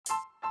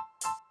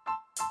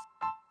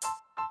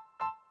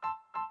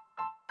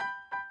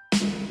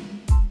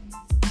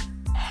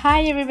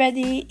Hi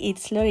everybody,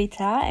 it's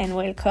Lolita and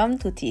welcome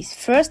to this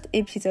first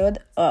episode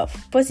of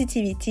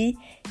Positivity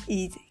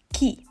is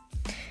Key.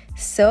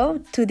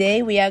 So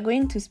today we are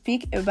going to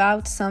speak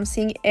about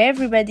something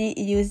everybody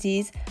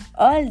uses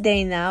all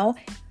day now.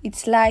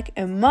 It's like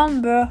a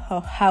member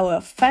of our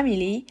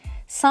family.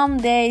 Some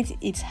days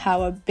it's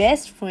our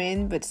best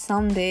friend, but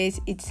some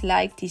days it's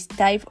like this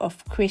type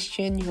of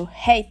question you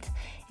hate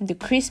in the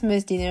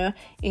Christmas dinner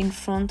in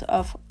front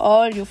of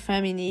all your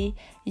family.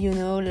 You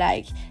know,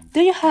 like, do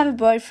you have a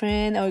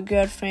boyfriend or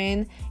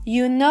girlfriend?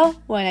 You know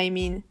what I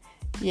mean?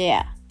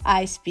 Yeah,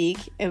 I speak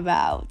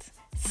about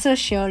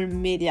social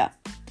media.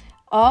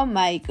 Oh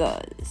my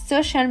god,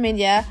 social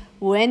media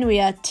when we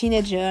are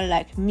teenagers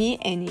like me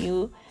and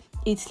you,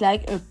 it's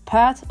like a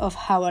part of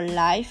our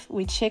life.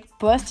 We check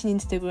posts in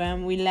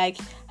Instagram, we like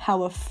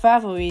our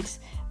favorites,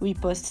 we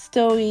post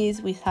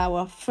stories with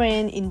our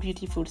friend in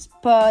beautiful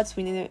spots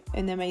with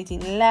an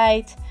amazing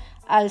light.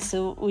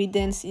 Also, we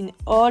dance in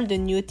all the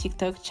new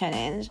TikTok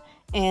challenge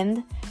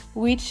and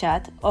we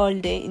chat all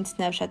day in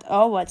Snapchat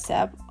or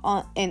WhatsApp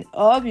and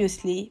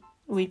obviously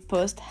we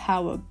post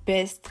our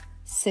best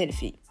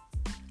selfie.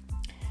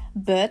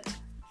 But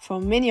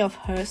for many of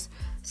us,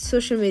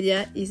 social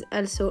media is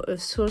also a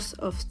source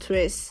of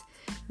stress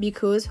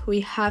because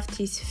we have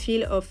this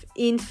feel of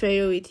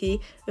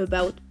inferiority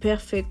about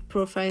perfect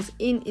profiles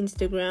in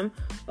Instagram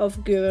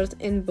of girls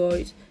and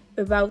boys,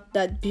 about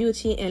that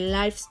beauty and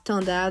life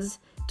standards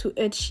to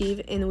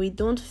achieve, and we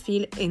don't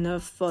feel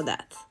enough for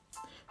that.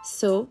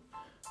 So,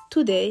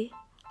 today,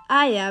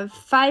 I have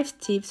 5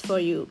 tips for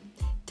you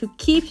to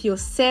keep your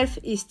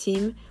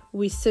self-esteem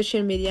with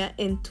social media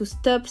and to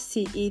stop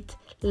see it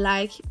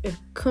like a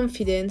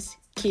confidence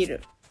killer.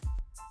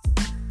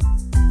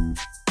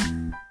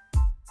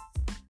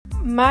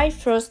 My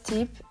first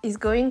tip is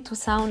going to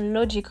sound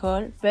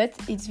logical, but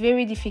it's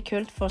very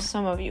difficult for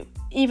some of you,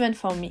 even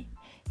for me.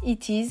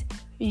 It is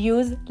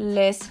use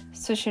less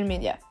social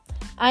media.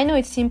 I know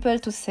it's simple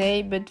to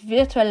say, but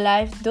virtual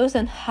life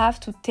doesn't have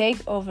to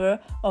take over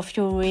of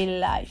your real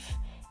life.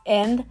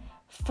 And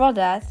for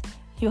that,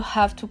 you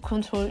have to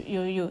control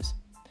your use.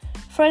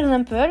 For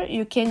example,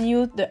 you can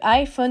use the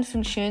iPhone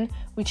function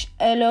which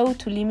allows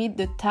to limit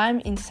the time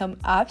in some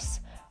apps,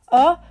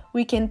 or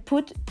we can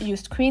put your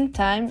screen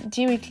time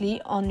directly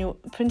on your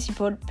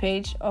principal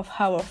page of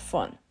our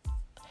phone.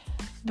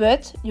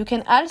 But you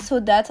can also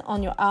do that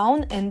on your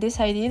own and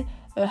decide an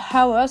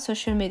hour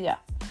social media.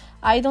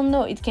 I don't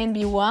know, it can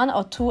be 1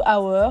 or 2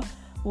 hours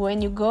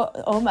when you go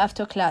home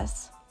after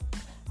class.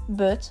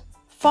 But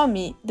for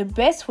me, the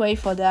best way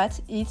for that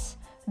is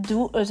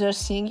do other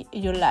things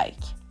you like.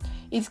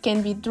 It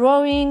can be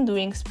drawing,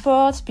 doing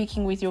sports,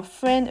 speaking with your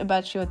friend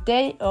about your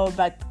day or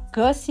about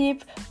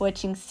gossip,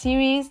 watching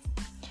series.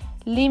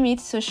 Limit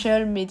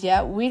social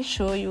media will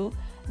show you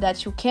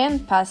that you can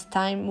pass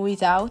time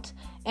without,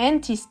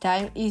 and this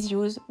time is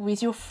used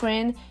with your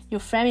friend, your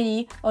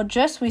family, or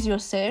just with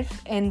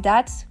yourself, and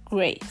that's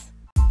great.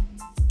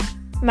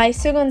 My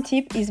second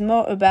tip is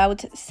more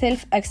about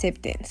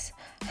self-acceptance.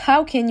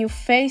 How can you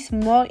face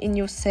more in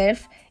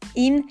yourself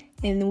in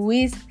and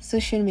with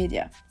social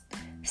media?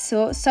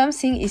 So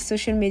something in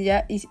social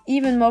media is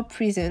even more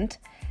present.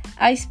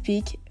 I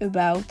speak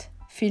about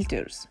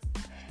filters.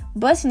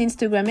 Both in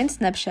Instagram and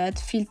Snapchat,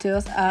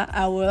 filters are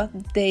our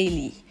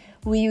daily.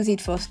 We use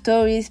it for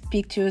stories,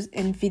 pictures,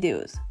 and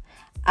videos.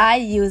 I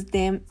use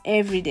them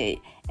every day,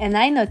 and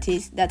I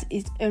noticed that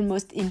it's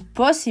almost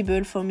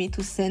impossible for me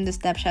to send a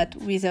Snapchat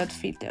without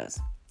filters.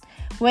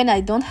 When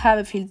I don't have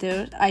a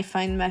filter, I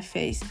find my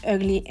face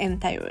ugly and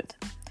tired.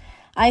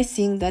 I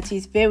think that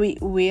is very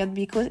weird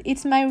because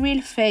it's my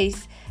real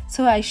face,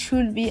 so I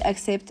should be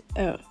accept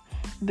her.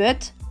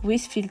 But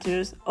with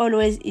filters,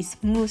 always is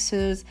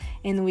smoother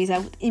and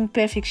without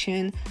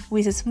imperfection,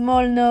 with a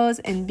small nose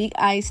and big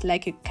eyes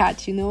like a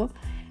cat, you know?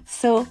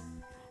 So,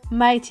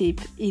 my tip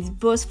is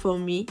both for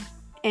me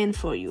and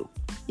for you.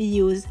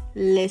 Use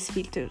less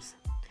filters.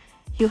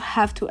 You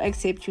have to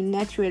accept your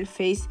natural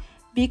face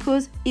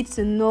because it's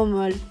a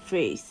normal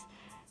face.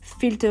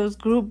 Filters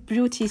group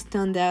beauty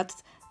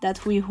standards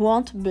that we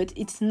want, but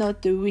it's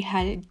not the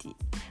reality.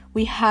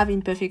 We have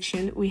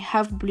imperfection, we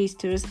have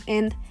blisters,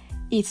 and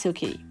it's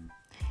okay.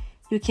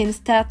 You can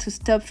start to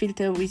stop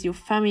filter with your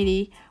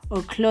family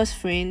or close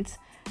friends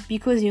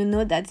because you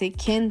know that they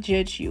can't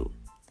judge you.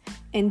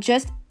 And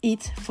just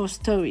it for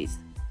stories.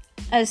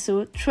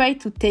 Also, try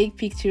to take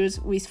pictures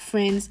with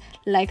friends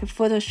like a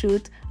photo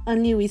shoot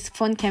only with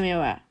phone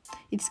camera.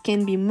 It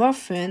can be more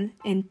fun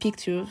and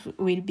pictures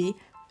will be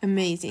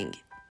amazing.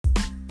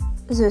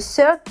 The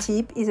third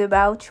tip is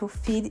about your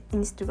feed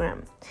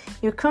Instagram.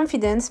 Your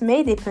confidence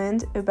may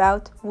depend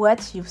about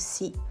what you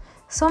see.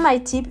 So my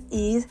tip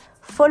is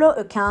follow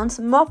accounts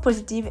more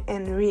positive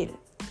and real.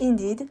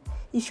 Indeed,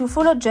 if you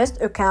follow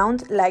just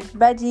accounts like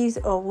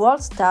baddies or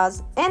world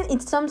stars and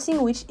it's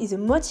something which is a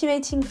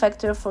motivating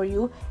factor for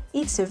you,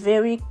 it's a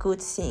very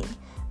good thing.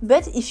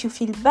 But if you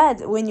feel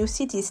bad when you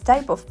see this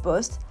type of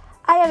post,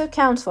 I have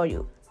accounts for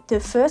you. The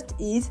first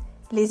is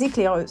Les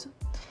Éclaireuses.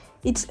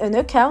 It's an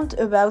account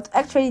about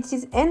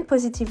actualities and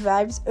positive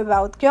vibes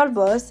about girl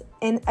boss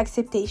and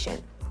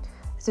acceptation.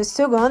 The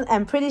second,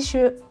 I'm pretty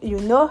sure you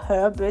know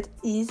her, but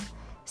is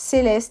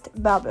Celeste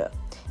Barber.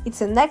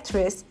 It's an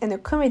actress and a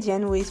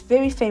comedian who is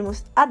very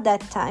famous at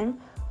that time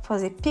for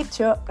the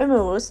picture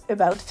humorous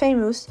about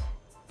famous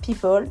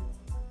people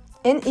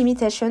and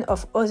imitation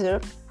of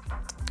others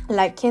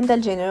like Kendall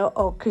Jenner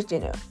or Kris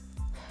Jenner.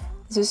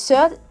 The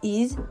third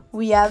is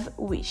we have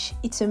Wish.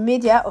 It's a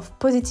media of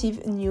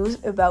positive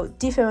news about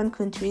different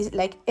countries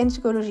like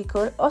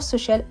ecological or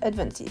social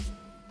advances.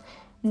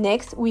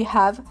 Next, we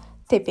have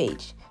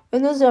T-Page,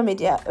 another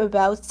media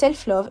about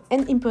self-love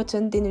and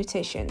important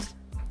denunciations.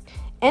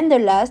 And the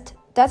last,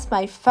 that's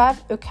my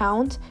fave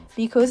account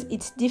because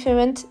it's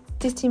different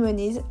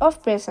testimonies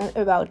of persons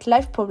about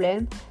life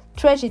problem,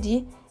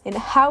 tragedy, and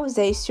how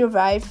they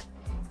survived.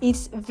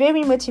 It's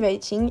very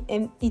motivating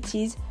and it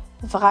is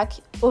VRAC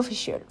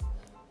official.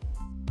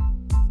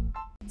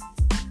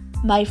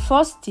 My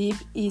fourth tip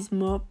is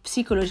more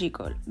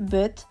psychological,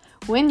 but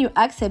when you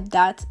accept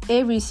that,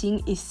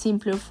 everything is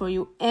simpler for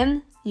you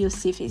and your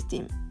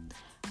self-esteem.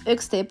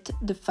 Accept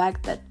the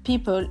fact that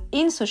people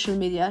in social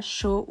media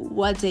show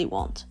what they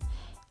want.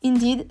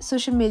 Indeed,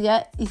 social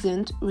media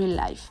isn't real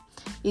life.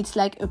 It's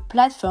like a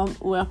platform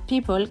where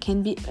people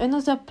can be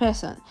another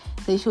person.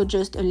 They show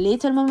just a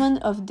little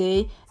moment of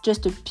day,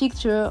 just a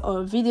picture or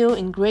a video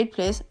in great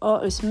place,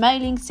 or a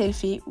smiling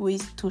selfie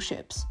with two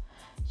ships.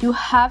 You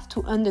have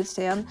to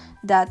understand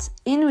that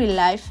in real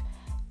life,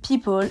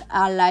 people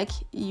are like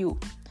you.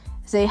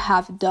 They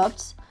have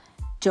doubts,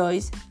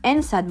 joys,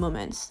 and sad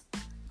moments.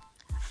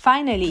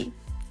 Finally,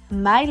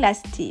 my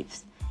last tip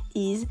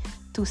is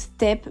to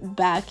step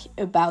back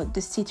about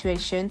the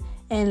situation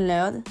and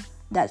learn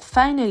that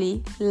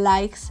finally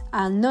likes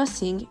are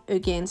nothing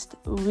against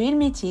real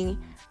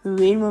meeting,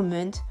 real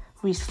moment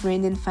with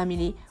friends and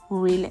family,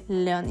 real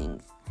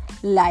learnings.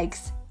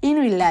 Likes in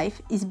real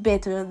life is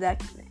better than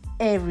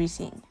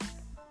everything.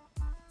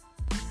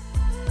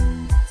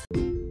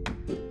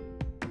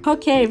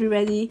 Okay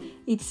everybody,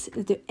 it's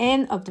the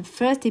end of the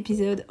first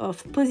episode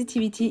of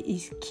Positivity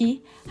is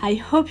Key. I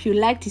hope you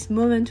liked this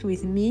moment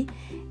with me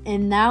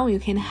and now you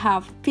can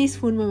have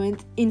peaceful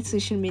moment in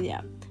social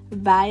media.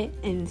 Bye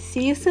and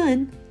see you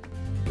soon!